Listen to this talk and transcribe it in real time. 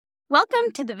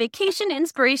Welcome to the Vacation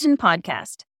Inspiration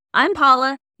Podcast. I'm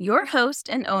Paula, your host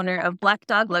and owner of Black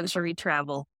Dog Luxury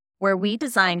Travel, where we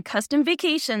design custom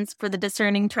vacations for the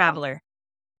discerning traveler.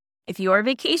 If your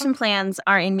vacation plans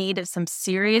are in need of some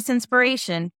serious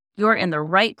inspiration, you're in the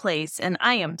right place, and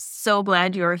I am so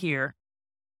glad you're here.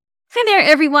 Hi there,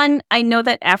 everyone. I know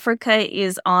that Africa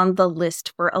is on the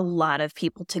list for a lot of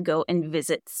people to go and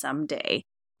visit someday.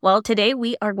 Well, today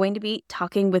we are going to be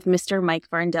talking with Mr. Mike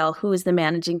Varndell, who is the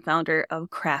managing founder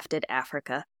of Crafted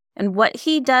Africa. And what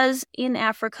he does in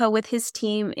Africa with his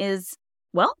team is,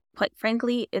 well, quite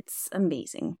frankly, it's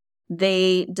amazing.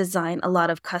 They design a lot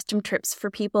of custom trips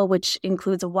for people, which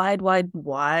includes a wide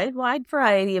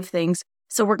variety of things.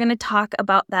 So we're going to talk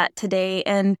about that today,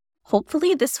 and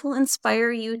hopefully this will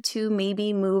inspire you to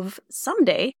maybe move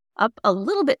someday up a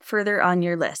little bit further on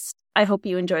your list. I hope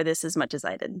you enjoy this as much as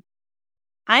I did.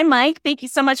 Hi, Mike. Thank you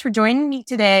so much for joining me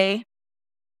today.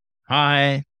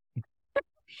 Hi.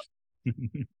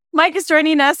 Mike is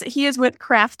joining us. He is with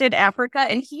Crafted Africa,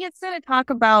 and he is going to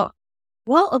talk about,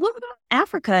 well, a little bit about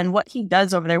Africa and what he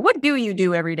does over there. What do you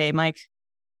do every day, Mike?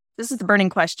 This is the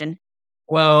burning question.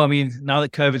 Well, I mean, now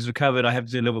that COVID's recovered, I have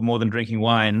to do a little bit more than drinking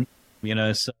wine.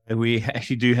 So we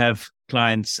actually do have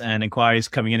clients and inquiries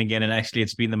coming in again. And actually,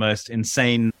 it's been the most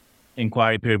insane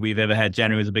inquiry period we've ever had.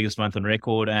 January was the biggest month on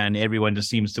record, and everyone just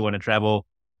seems to want to travel.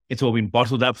 It's all been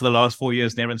bottled up for the last 4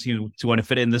 years, and everyone seems to want to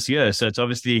fit in this year. So it's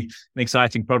obviously an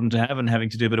exciting problem to have, and having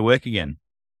to do a bit of work again.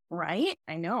 Right?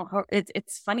 I know.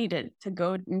 It's funny to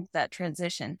go into that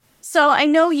transition. So I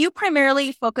know you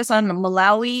primarily focus on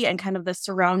Malawi and kind of the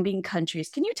surrounding countries.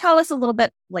 Can you tell us a little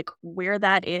bit like where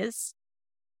that is?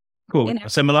 Cool.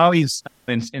 So Malawi is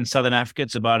in Southern Africa.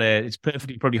 It's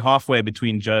perfectly probably halfway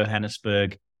between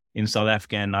Johannesburg in South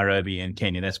Africa and Nairobi in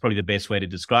Kenya. That's probably the best way to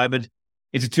describe it.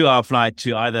 It's a 2-hour flight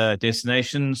to either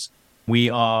destinations. We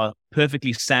are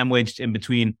perfectly sandwiched in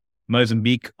between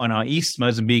Mozambique on our east.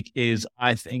 Mozambique is,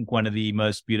 I think, one of the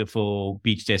most beautiful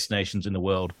beach destinations in the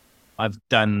world. I've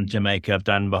done Jamaica, I've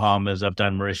done Bahamas, I've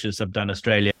done Mauritius, I've done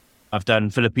Australia, I've done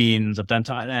Philippines, I've done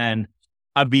Thailand.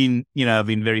 I've been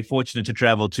very fortunate to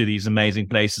travel to these amazing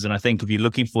places. And I think if you're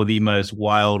looking for the most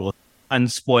wild or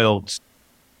unspoiled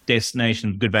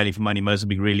destination, good value for money,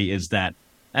 Mozambique really is that.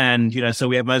 And, so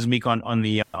we have Mozambique on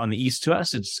the east to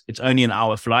us. It's only an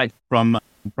hour flight from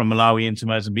Malawi into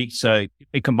Mozambique. So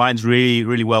it combines really,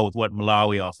 really well with what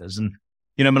Malawi offers. And,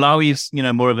 Malawi is,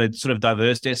 more of a sort of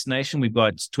diverse destination. We've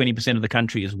got 20% of the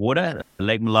country is water.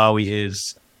 Lake Malawi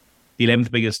is the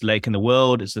 11th biggest lake in the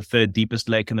world. It's the 3rd deepest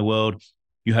lake in the world.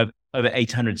 You have over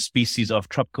 800 species of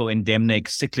tropical endemic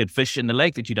cichlid fish in the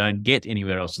lake that you don't get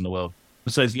anywhere else in the world.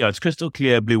 So it's crystal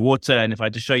clear blue water. And if I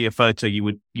just show you a photo, you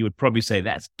would probably say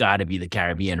that's got to be the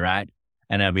Caribbean, right?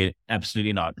 And I mean,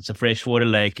 absolutely not. It's a freshwater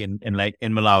lake in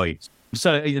Malawi.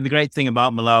 So the great thing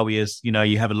about Malawi is,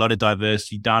 you have a lot of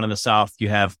diversity. Down in the south, you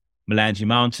have Mulanje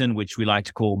Mountain, which we like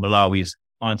to call Malawi's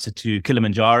answer to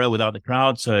Kilimanjaro without the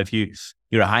crowd. So if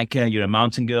you're a hiker, you're a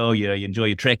mountain girl, you enjoy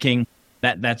your trekking,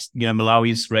 that's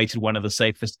Malawi's rated one of the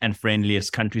safest and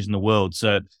friendliest countries in the world.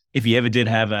 So if you ever did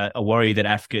have a worry that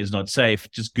Africa is not safe,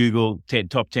 just Google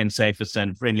top 10 safest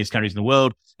and friendliest countries in the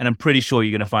world, and I'm pretty sure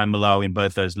you're going to find Malawi in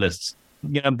both those lists.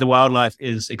 The wildlife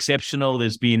is exceptional.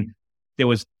 There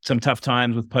was some tough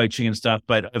times with poaching and stuff,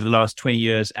 but over the last 20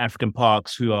 years, African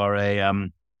Parks, who are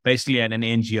basically an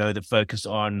NGO that focus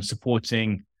on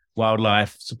supporting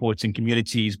wildlife, supporting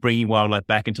communities, bringing wildlife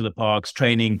back into the parks,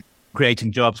 training,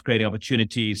 creating jobs, creating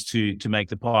opportunities to make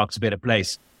the parks a better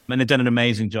place. And they've done an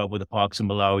amazing job with the parks in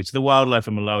Malawi. So the wildlife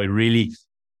in Malawi really,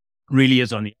 really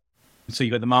is on the. So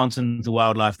you've got the mountains, the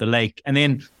wildlife, the lake. And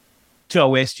then to our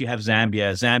west, you have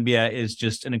Zambia. Zambia is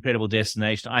just an incredible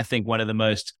destination. I think one of the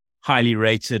most highly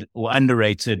rated or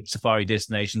underrated safari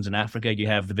destinations in Africa. You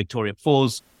have the Victoria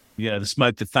Falls, the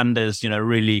smoke that thunders,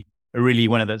 really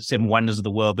one of the 7 wonders of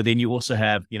the world. But then you also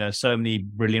have, so many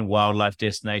brilliant wildlife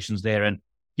destinations there. And,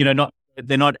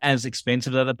 they're not as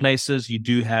expensive as other places. You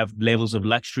do have levels of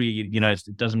luxury.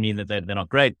 It doesn't mean that they're not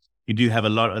great. You do have a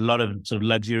lot of sort of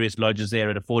luxurious lodges there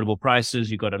at affordable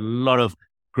prices. You've got a lot of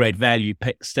great value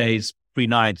stays, free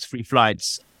nights, free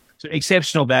flights. So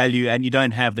exceptional value, and you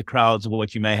don't have the crowds of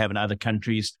what you may have in other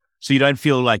countries. So you don't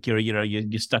feel like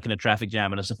you're stuck in a traffic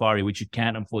jam in a safari, which you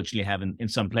can unfortunately have in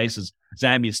some places.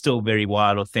 Zambia is still very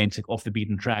wild, authentic, off the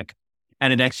beaten track.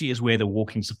 And it actually is where the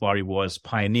walking safari was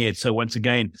pioneered. So once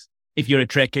again, if you're a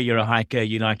trekker, you're a hiker,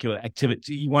 you like your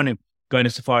activity, you want to go on a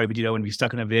safari, but you don't want to be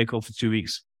stuck in a vehicle for 2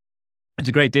 weeks. It's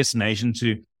a great destination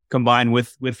to combine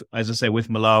with, as I say, with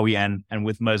Malawi and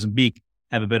with Mozambique,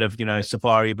 have a bit of,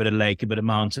 safari, a bit of lake, a bit of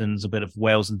mountains, a bit of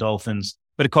whales and dolphins.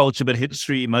 bit of culture, bit of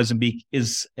history. Mozambique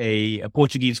is a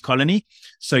Portuguese colony.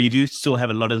 So you do still have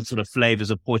a lot of sort of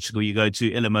flavors of Portugal. You go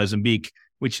to Ilha Mozambique,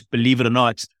 which, believe it or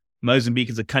not, Mozambique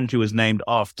as a country was named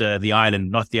after the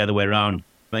island, not the other way around.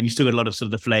 And you still get a lot of sort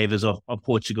of the flavors of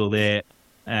Portugal there.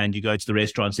 And you go to the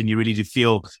restaurants and you really do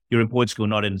feel you're in Portugal,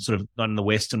 not in the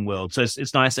Western world. So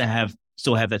it's nice to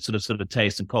still have that sort of a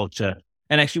taste and culture.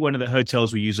 And actually, one of the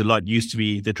hotels we use a lot used to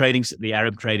be the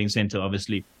Arab Trading Center,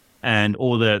 obviously, and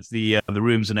all the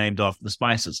rooms are named after the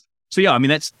spices. So yeah, I mean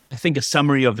that's I think a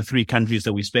summary of the three countries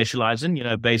that we specialize in.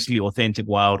 Basically authentic,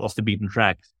 wild, off the beaten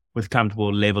track with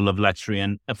comfortable level of luxury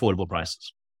and affordable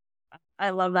prices. I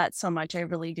love that so much. I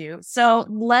really do. So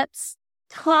let's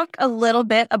talk a little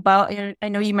bit about, I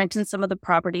know you mentioned some of the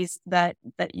properties that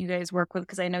you guys work with,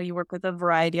 because I know you work with a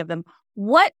variety of them.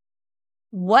 What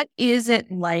is it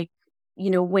like,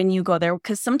 when you go there?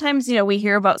 Because sometimes, we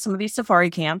hear about some of these safari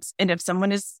camps, and if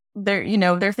someone is there,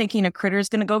 they're thinking a critter is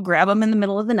going to go grab them in the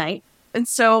middle of the night. And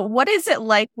so what is it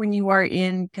like when you are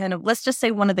in let's just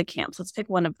say one of the camps? Let's pick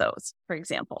one of those, for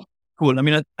example. Cool. I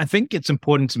mean, I think it's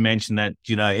important to mention that,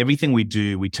 everything we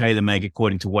do, we tailor make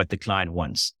according to what the client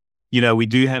wants. We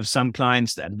do have some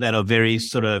clients that are very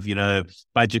sort of,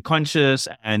 budget conscious,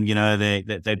 and,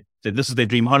 this is their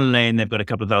dream holiday and they've got a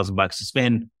couple of $1,000 to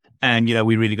spend. And,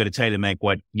 we really got to tailor make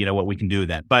what we can do with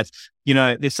that. But,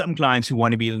 there's some clients who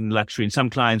want to be in luxury, and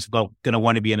some clients are going to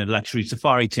want to be in a luxury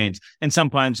safari tent. And some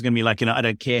clients are going to be like, I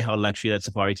don't care how luxury that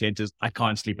safari tent is. I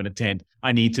can't sleep in a tent.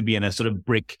 I need to be in a sort of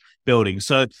brick building.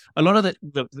 So a lot of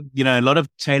a lot of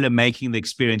tailor making the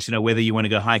experience, whether you want to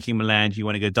go hiking the land, you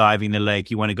want to go diving in the lake,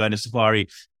 you want to go on a safari.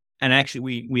 And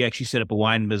actually, we actually set up a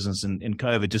wine business in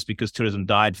COVID just because tourism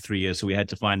died for 3 years. So we had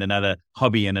to find another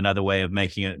hobby and another way of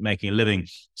making a living.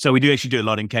 So we do actually do a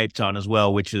lot in Cape Town as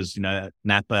well, which is,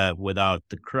 Napa without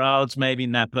the crowds, maybe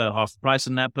Napa, half the price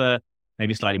of Napa,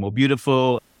 maybe slightly more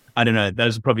beautiful. I don't know.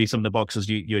 Those are probably some of the boxes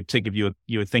you would tick if you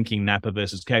were thinking Napa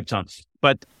versus Cape Town.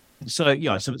 But so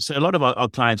a lot of our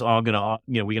clients are going to,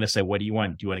 we're going to say, what do you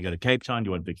want? Do you want to go to Cape Town? Do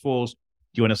you want Big Falls?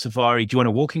 Do you want a safari? Do you want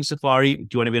a walking safari? Do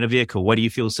you want to be in a vehicle? What do you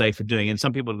feel safe in doing? And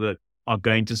some people that are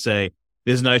going to say,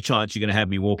 there's no chance you're going to have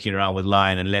me walking around with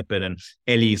lion and leopard and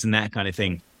ellies and that kind of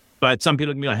thing. But some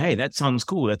people can be like, hey, that sounds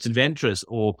cool. That's adventurous.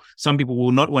 Or some people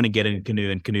will not want to get in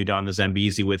a canoe down the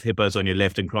Zambezi with hippos on your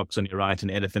left and crocs on your right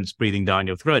and elephants breathing down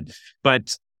your throat.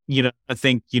 But, I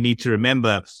think you need to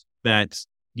remember that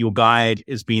your guide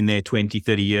has been there 20,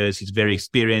 30 years. He's very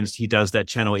experienced. He does that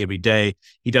channel every day.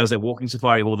 He does that walking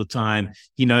safari all the time.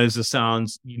 He knows the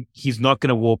sounds. He's not going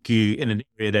to walk you in an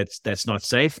area that's not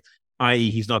safe, i.e.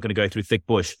 he's not going to go through thick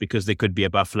bush because there could be a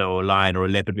buffalo or a lion or a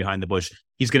leopard behind the bush.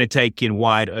 He's going to take in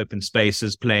wide open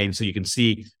spaces, plain, so you can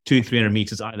see 200-300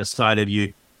 meters either side of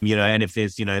you, and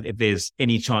if there's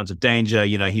any chance of danger,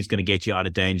 he's going to get you out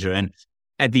of danger. And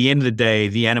at the end of the day,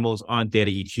 the animals aren't there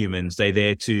to eat humans. They're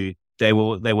there They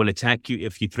will attack you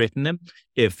if you threaten them,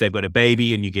 if they've got a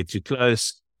baby and you get too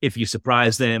close, if you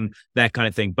surprise them, that kind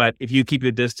of thing. But if you keep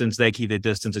your distance, they keep their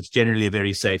distance. It's generally a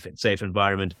very safe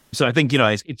environment. So I think,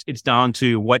 it's down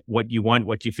to what you want,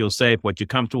 what you feel safe, what you're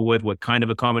comfortable with, what kind of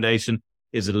accommodation.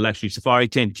 Is it a luxury safari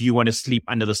tent? Do you want to sleep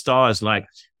under the stars like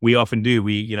we often do?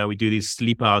 We do these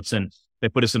sleep outs and they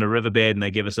put us in a riverbed and they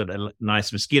give us a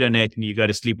nice mosquito net and you go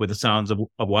to sleep with the sounds of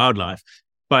wildlife.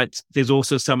 But there's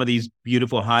also some of these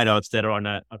beautiful hideouts that are on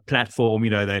a platform,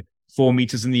 they're 4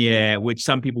 meters in the air, which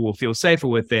some people will feel safer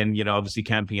with than, obviously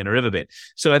camping in a riverbed.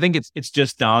 So I think it's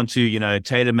just down to,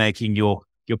 tailor making your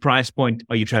price point.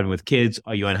 Are you traveling with kids?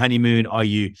 Are you on honeymoon? Are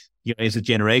you, is it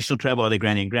generational travel? Are there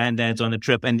granny and granddads on the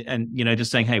trip? And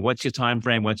just saying, hey, what's your time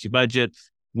frame? What's your budget?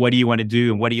 What do you want to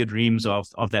do? And what are your dreams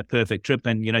of that perfect trip?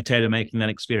 And, tailor making that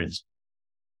experience.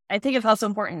 I think it's also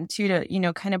important too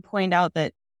to, kind of point out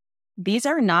that these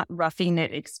are not roughing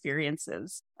it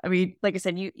experiences. I mean, like I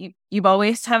said, you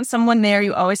always have someone there.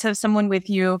 You always have someone with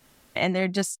you. And they're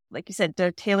just, like you said,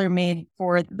 they're tailor-made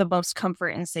for the most comfort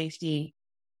and safety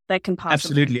that can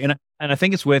possibly. Absolutely. And I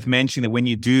think it's worth mentioning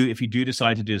that if you do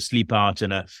decide to do a sleep out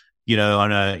on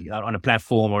a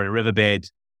platform or a riverbed,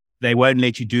 they won't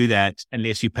let you do that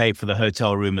unless you pay for the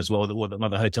hotel room as well, or not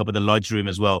the hotel, but the lodge room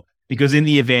as well. Because in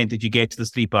the event that you get to the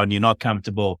sleep out and you're not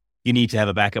comfortable, you need to have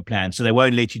a backup plan. So they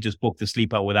won't let you just book the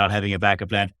sleep out without having a backup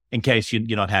plan in case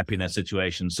you're not happy in that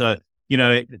situation. So,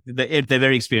 they're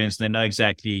very experienced and they know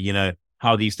exactly,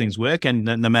 how these things work. And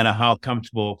no matter how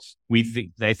comfortable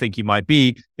they think you might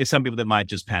be, there's some people that might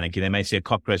just panic. They may see a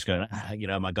cockroach going,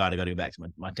 my God, I got to go back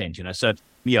to my tent, So,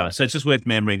 so it's just worth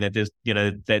remembering that there's,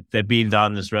 that they've been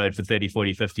down this road for 30,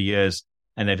 40, 50 years.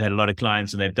 And they've had a lot of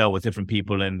clients and they've dealt with different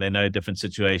people and they know different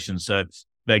situations. So,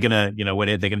 they're gonna,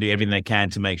 they're gonna do everything they can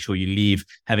to make sure you leave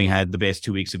having had the best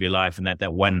 2 weeks of your life, and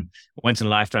that one once in a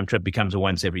lifetime trip becomes a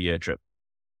once every year trip.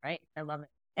 Right. I love it.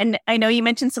 And I know you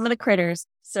mentioned some of the critters.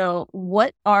 So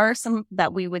what are some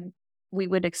that we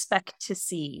would expect to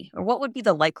see, or what would be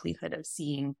the likelihood of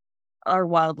seeing our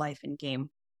wildlife and game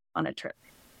on a trip?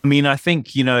 I mean, I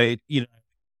think,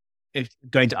 if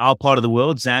going to our part of the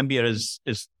world, Zambia is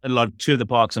two of the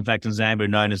parks, in fact, in Zambia are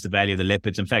known as the Valley of the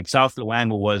Leopards. In fact, South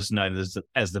Luangwa was known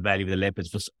as the Valley of the Leopards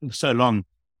for so long.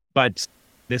 But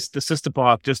the sister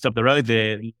park just up the road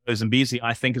there, Zambezi,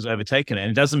 I think has overtaken it.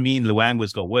 And it doesn't mean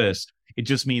Luangwa's got worse. It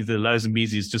just means the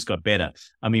Zambezi's just got better.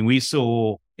 I mean, we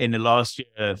saw in the last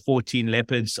year 14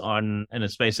 leopards in a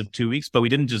space of 2 weeks, but we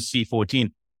didn't just see 14.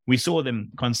 We saw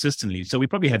them consistently. So we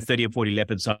probably had 30 or 40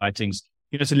 leopard sightings.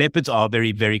 So leopards are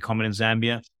very, very common in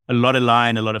Zambia. A lot of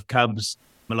lion, a lot of cubs,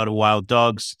 a lot of wild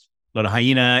dogs, a lot of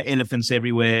hyena, elephants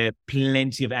everywhere,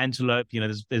 plenty of antelope.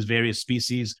 There's various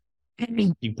species.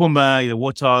 Puma, the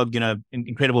warthog,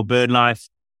 incredible bird life.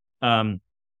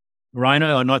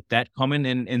 Rhino are not that common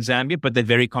in Zambia, but they're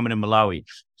very common in Malawi.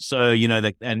 So,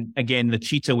 and again, the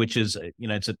cheetah, which is,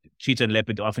 it's a cheetah and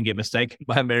leopard often get mistaken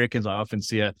by Americans. I often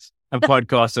see a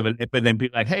podcast of a leopard, then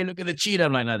people are like, hey, look at the cheetah.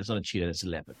 I'm like, no, that's not a cheetah, that's a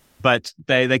leopard. But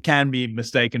they can be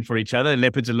mistaken for each other.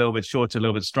 Leopard's a little bit shorter, a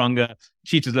little bit stronger.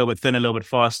 Cheetah's a little bit thinner, a little bit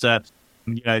faster.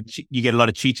 You get a lot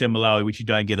of cheetah in Malawi, which you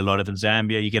don't get a lot of in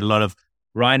Zambia. You get a lot of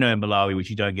rhino in Malawi, which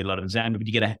you don't get a lot of in Zambia, but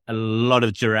you get a lot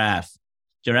of giraffe.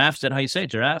 Giraffe, is that how you say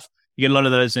it? Giraffe? You get a lot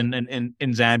of those in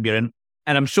Zambia.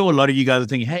 And I'm sure a lot of you guys are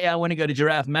thinking, hey, I want to go to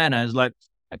Giraffe Manor. I was like,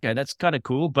 okay, that's kind of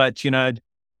cool. But,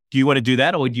 do you want to do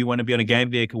that? Or do you want to be on a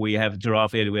game vehicle where you have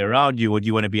giraffe everywhere around you? Or do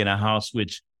you want to be in a house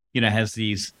which, has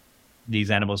these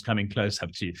animals coming close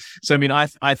up to you? So, I mean,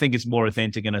 I think it's more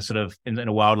authentic in a sort of in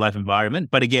a wildlife environment.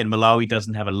 But again, Malawi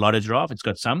doesn't have a lot of giraffe. It's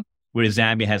got some, whereas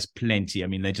Zambia has plenty. I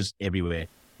mean, they're just everywhere.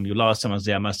 Your last time I was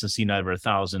there, I must have seen over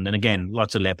 1,000. And again,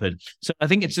 lots of leopard. So I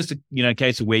think it's just a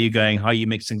case of where you're going, how you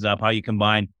mix things up, how you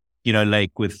combine,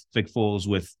 lake with big falls,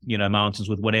 with, mountains,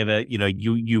 with whatever,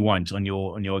 you want on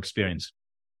your experience.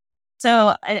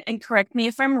 So, and correct me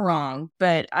if I'm wrong,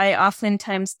 but I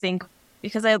oftentimes think,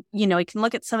 because I can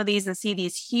look at some of these and see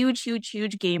these huge, huge,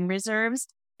 huge game reserves.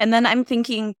 And then I'm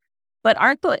thinking, but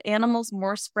aren't the animals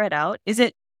more spread out? Is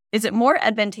it more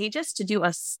advantageous to do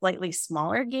a slightly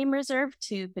smaller game reserve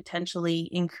to potentially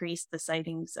increase the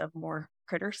sightings of more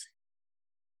critters?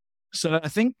 So I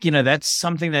think, that's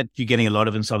something that you're getting a lot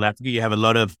of in South Africa. You have a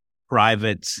lot of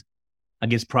private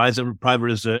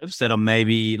reserves that are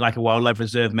maybe like a wildlife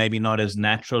reserve, maybe not as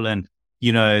natural. And,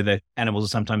 the animals are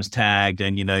sometimes tagged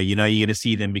and, you're going to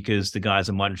see them because the guys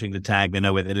are monitoring the tag. They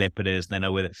know where the leopard is. They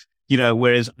know where,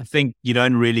 whereas I think you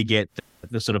don't really get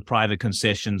the sort of private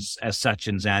concessions as such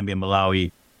in Zambia,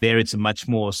 Malawi. There, it's a much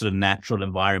more sort of natural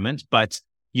environment, but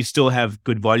you still have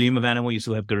good volume of animal. You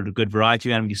still have good variety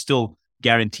of animal. You still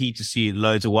guaranteed to see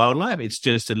loads of wildlife. It's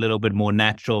just a little bit more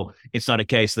natural. It's not a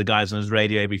case of the guys on his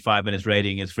radio every 5 minutes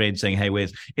rating his friend saying, hey,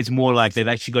 where's? It's more like they've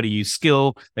actually got to use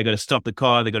skill. They've got to stop the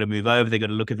car. They've got to move over. They've got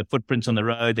to look at the footprints on the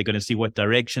road. They're going to see what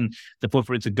direction the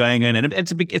footprints are going in. And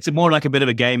it's more like a bit of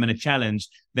a game and a challenge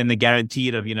than the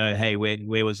guaranteed of, hey,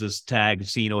 where was this tag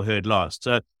seen or heard last?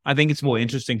 So I think it's more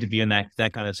interesting to be in that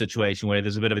kind of situation where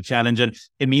there's a bit of a challenge. And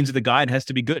it means that the guide has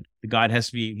to be good. The guide has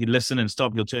to be, he'll listen and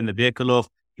stop. He'll turn the vehicle off.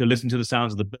 He'll listen to the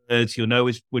sounds of the birds. He'll know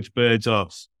which birds are,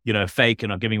 fake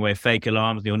and are giving away fake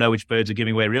alarms. He'll know which birds are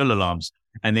giving away real alarms.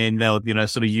 And then they'll,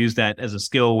 sort of use that as a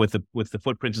skill with the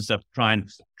footprints and stuff to try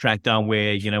and track down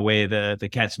where the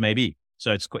cats may be.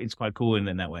 So it's quite cool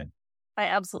in that way. I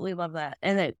absolutely love that.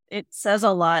 And it says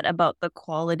a lot about the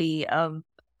quality of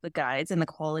the guides and the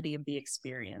quality of the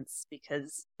experience,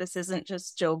 because this isn't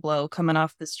just Joe Blow coming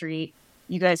off the street.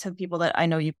 You guys have people that I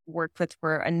know you've worked with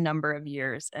for a number of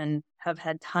years and have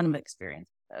had a ton of experience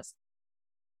with this.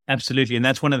 Absolutely. And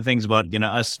that's one of the things about,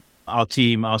 us, our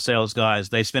team, our sales guys,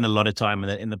 they spend a lot of time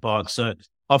in the park. So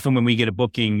often when we get a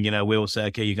booking, we'll say,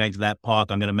 okay, you're going to that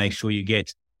park. I'm going to make sure you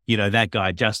get, that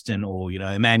guy, Justin, or,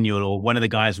 Emmanuel, or one of the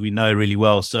guys we know really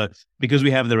well. So because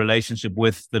we have the relationship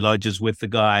with the lodges, with the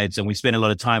guides, and we spend a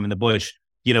lot of time in the bush,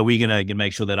 we're going to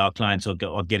make sure that our clients are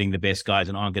getting the best guys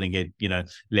and aren't going to get,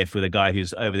 left with a guy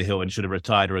who's over the hill and should have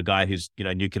retired, or a guy who's,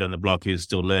 new kid on the block who's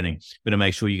still learning. We're going to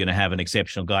make sure you're going to have an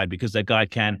exceptional guide, because that guide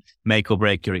can make or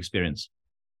break your experience.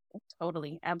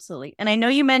 Totally. Absolutely. And I know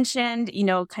you mentioned,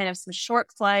 kind of some short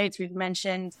flights. We've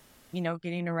mentioned,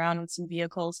 getting around with some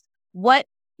vehicles. What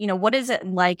is it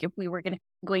like if we were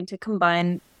going to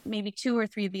combine maybe 2 or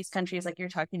 3 of these countries like you're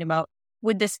talking about?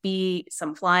 Would this be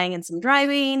some flying and some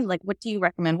driving? Like, what do you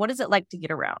recommend? What is it like to get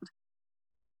around?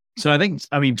 So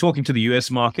I mean, talking to the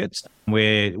US market,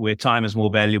 where time is more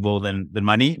valuable than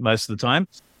money most of the time,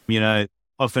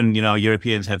 often,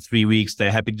 Europeans have 3 weeks.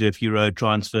 They're happy to do a few road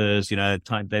transfers,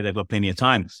 they've got plenty of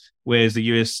time. Whereas the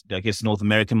US, I guess, North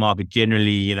American market,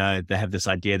 generally, they have this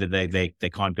idea that they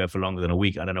can't go for longer than a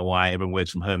week. I don't know why. Everyone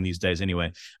works from home these days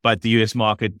anyway. But the US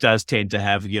market does tend to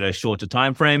have, shorter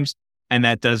time frames. And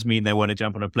that does mean they want to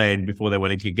jump on a plane before they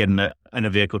want to get in a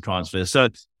vehicle transfer. So,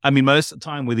 I mean, most of the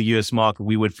time with the US market,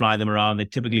 we would fly them around. They're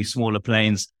typically smaller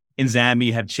planes. In Zambia,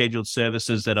 you have scheduled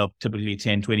services that are typically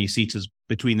 10, 20 seaters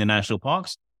between the national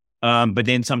parks. But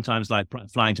then sometimes like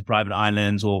flying to private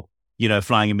islands or,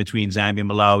 flying in between Zambia and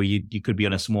Malawi, you could be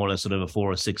on a smaller sort of a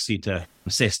 4 or 6 seater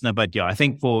Cessna. But yeah, I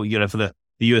think for the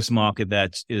US market,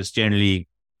 that is generally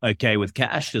okay with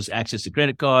cash. There's access to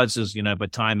credit cards,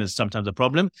 but time is sometimes a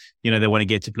problem. They want to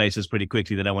get to places pretty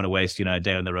quickly. They don't want to waste, a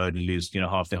day on the road and lose,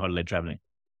 half their holiday traveling.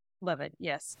 Love it.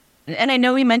 Yes. And I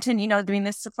know we mentioned, doing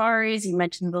the safaris, you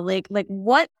mentioned the lake. Like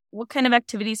what kind of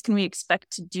activities can we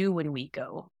expect to do when we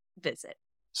go visit?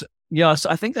 So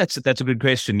I think that's a good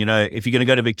question. If you're going to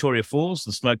go to Victoria Falls,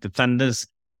 the Smoke that Thunders,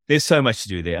 there's so much to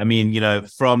do there. I mean,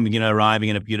 from, arriving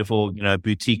in a beautiful,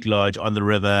 boutique lodge on the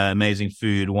river, amazing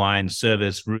food, wine,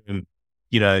 service, room,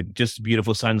 just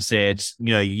beautiful sunsets.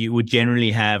 You would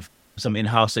generally have some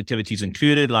in-house activities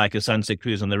included, like a sunset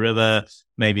cruise on the river,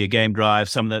 maybe a game drive.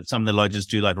 Some of the lodges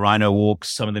do like rhino walks.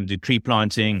 Some of them do tree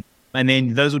planting. And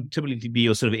then those would typically be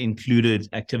your sort of included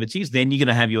activities. Then you're going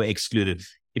to have your excluded.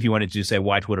 If you wanted to do, say,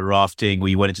 whitewater rafting, or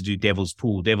you wanted to do Devil's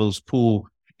Pool. Devil's Pool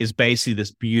is basically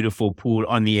this beautiful pool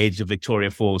on the edge of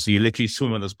Victoria Falls. So you literally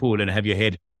swim on this pool and have your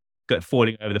head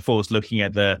falling over the falls, looking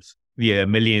at the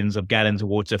millions of gallons of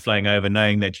water flowing over,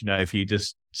 knowing that, if you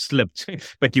just slipped,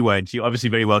 but you won't. You're obviously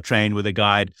very well trained with a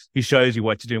guide who shows you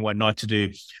what to do and what not to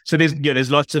do. So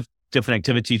there's lots of different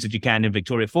activities that you can in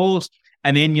Victoria Falls.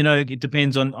 And then, it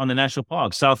depends on the national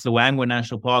park. South Luangwa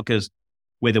National Park is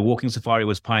where the walking safari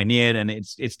was pioneered. And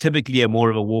it's typically more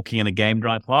of a walking and a game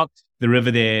drive park. The river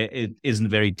there isn't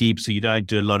very deep, so you don't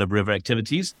do a lot of river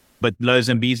activities. But Lower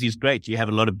Zambezi is great. You have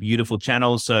a lot of beautiful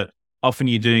channels. So often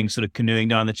you're doing sort of canoeing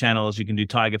down the channels. You can do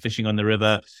tiger fishing on the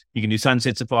river. You can do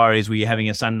sunset safaris where you're having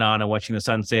a sundowner watching the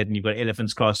sunset, and you've got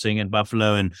elephants crossing and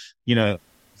buffalo and,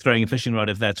 throwing a fishing rod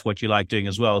if that's what you like doing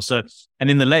as well. So,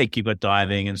 and in the lake, you've got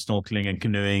diving and snorkeling and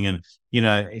canoeing. And,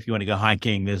 if you want to go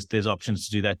hiking, there's options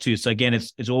to do that too. So again,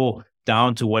 it's all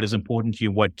down to what is important to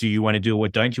you. What do you want to do?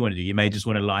 What don't you want to do? You may just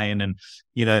want to lie in and,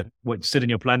 sit in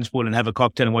your plunge pool and have a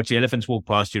cocktail and watch the elephants walk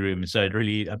past your room. So it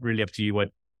really up to you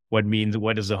what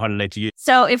is a holiday to you.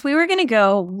 So if we were going to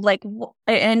go, like,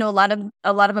 I know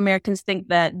a lot of Americans think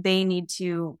that they need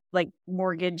to like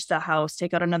mortgage the house,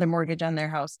 take out another mortgage on their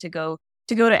house to go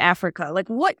to Africa. Like,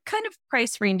 what kind of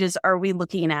price ranges are we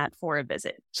looking at for a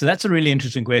visit? So that's a really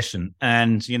interesting question.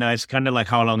 And, it's kind of like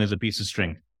how long is a piece of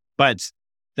string? But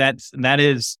that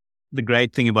is the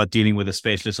great thing about dealing with a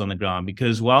specialist on the ground,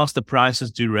 because whilst the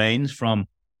prices do range from,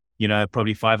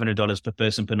 probably $500 per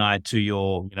person per night to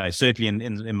your, certainly in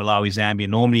Malawi, Zambia,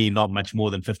 normally not much more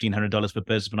than $1,500 per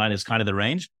person per night is kind of the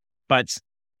range. But,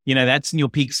 that's in your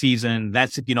peak season.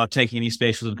 That's if you're not taking any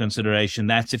specials into consideration.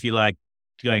 That's if you're like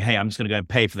going, hey, I'm just going to go and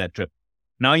pay for that trip.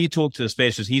 Now you talk to the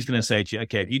specialist, he's going to say to you,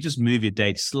 okay, if you just move your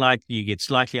date slightly, you get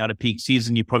slightly out of peak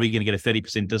season, you're probably going to get a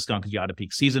 30% discount because you're out of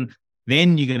peak season.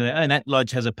 Then you're going to, and that lodge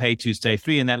has a pay 2, stay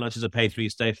 3, and that lodge has a pay 3,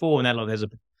 stay 4, and that lodge has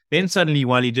then suddenly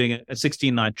while you're doing a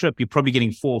 16-night trip, you're probably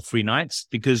getting 4 free nights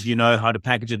because you know how to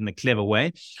package it in a clever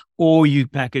way. Or you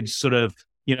package sort of,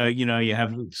 you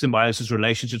have symbiosis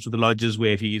relationships with the lodges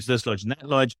where if you use this lodge and that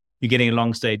lodge, you're getting a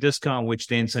long stay discount, which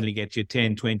then suddenly gets you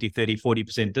 10, 20, 30,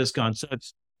 40% discount. So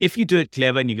if you do it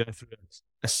clever and you go through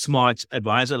a smart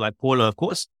advisor like Paula, of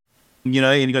course, and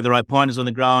you got the right partners on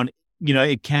the ground,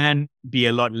 it can be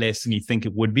a lot less than you think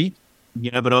it would be.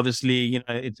 But obviously,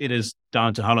 it is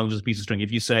down to how long is this piece of string.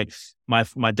 If you say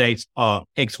my dates are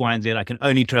X, Y, and Z, I can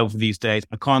only travel for these dates.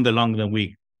 I can't go longer than a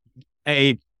week.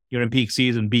 A, you're in peak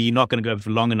season. B, you're not going to go for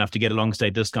long enough to get a long stay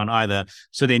discount either.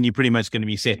 So then you're pretty much going to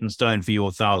be set in stone for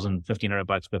your $1,000,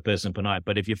 $1,500 per person per night.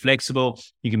 But if you're flexible,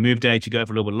 you can move dates, you go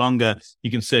for a little bit longer. You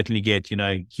can certainly get,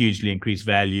 hugely increased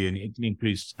value and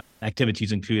increased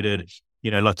activities included,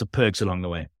 lots of perks along the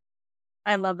way.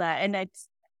 I love that. And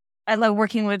I love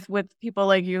working with people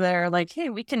like you that are like, hey,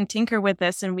 we can tinker with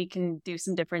this and we can do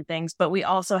some different things, but we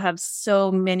also have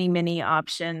so many, many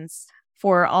options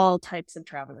for all types of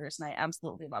travelers. And I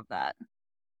absolutely love that.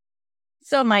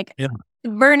 So Mike,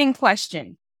 burning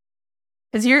question,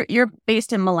 because you're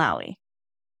based in Malawi.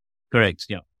 Correct.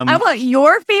 Yeah. How about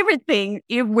your favorite thing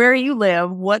where you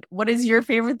live? What is your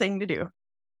favorite thing to do?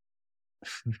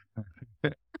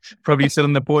 Probably sit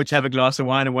on the porch, have a glass of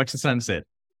wine and watch the sunset.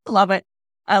 Love it.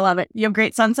 I love it. You have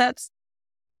great sunsets?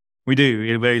 We do.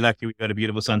 We're very lucky. We've got a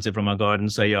beautiful sunset from our garden.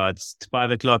 So yeah, it's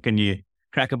 5:00 and you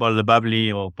crack a bottle of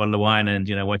bubbly or a bottle of wine and,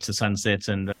 watch the sunsets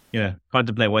and,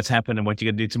 contemplate what's happened and what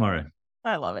you're going to do tomorrow.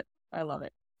 I love it. I love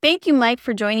it. Thank you, Mike,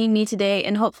 for joining me today.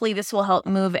 And hopefully this will help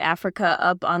move Africa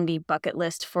up on the bucket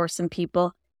list for some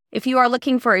people. If you are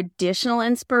looking for additional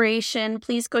inspiration,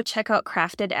 please go check out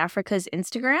Crafted Africa's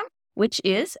Instagram, which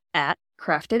is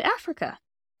 @CraftedAfrica.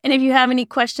 And if you have any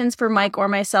questions for Mike or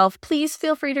myself, please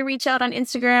feel free to reach out on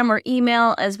Instagram or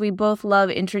email, as we both love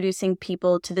introducing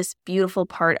people to this beautiful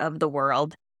part of the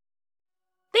world.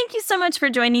 Thank you so much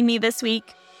for joining me this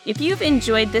week. If you've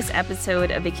enjoyed this episode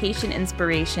of Vacation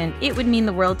Inspiration, it would mean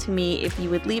the world to me if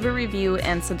you would leave a review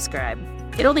and subscribe.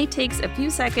 It only takes a few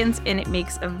seconds and it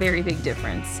makes a very big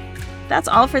difference. That's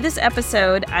all for this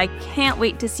episode. I can't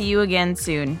wait to see you again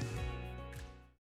soon.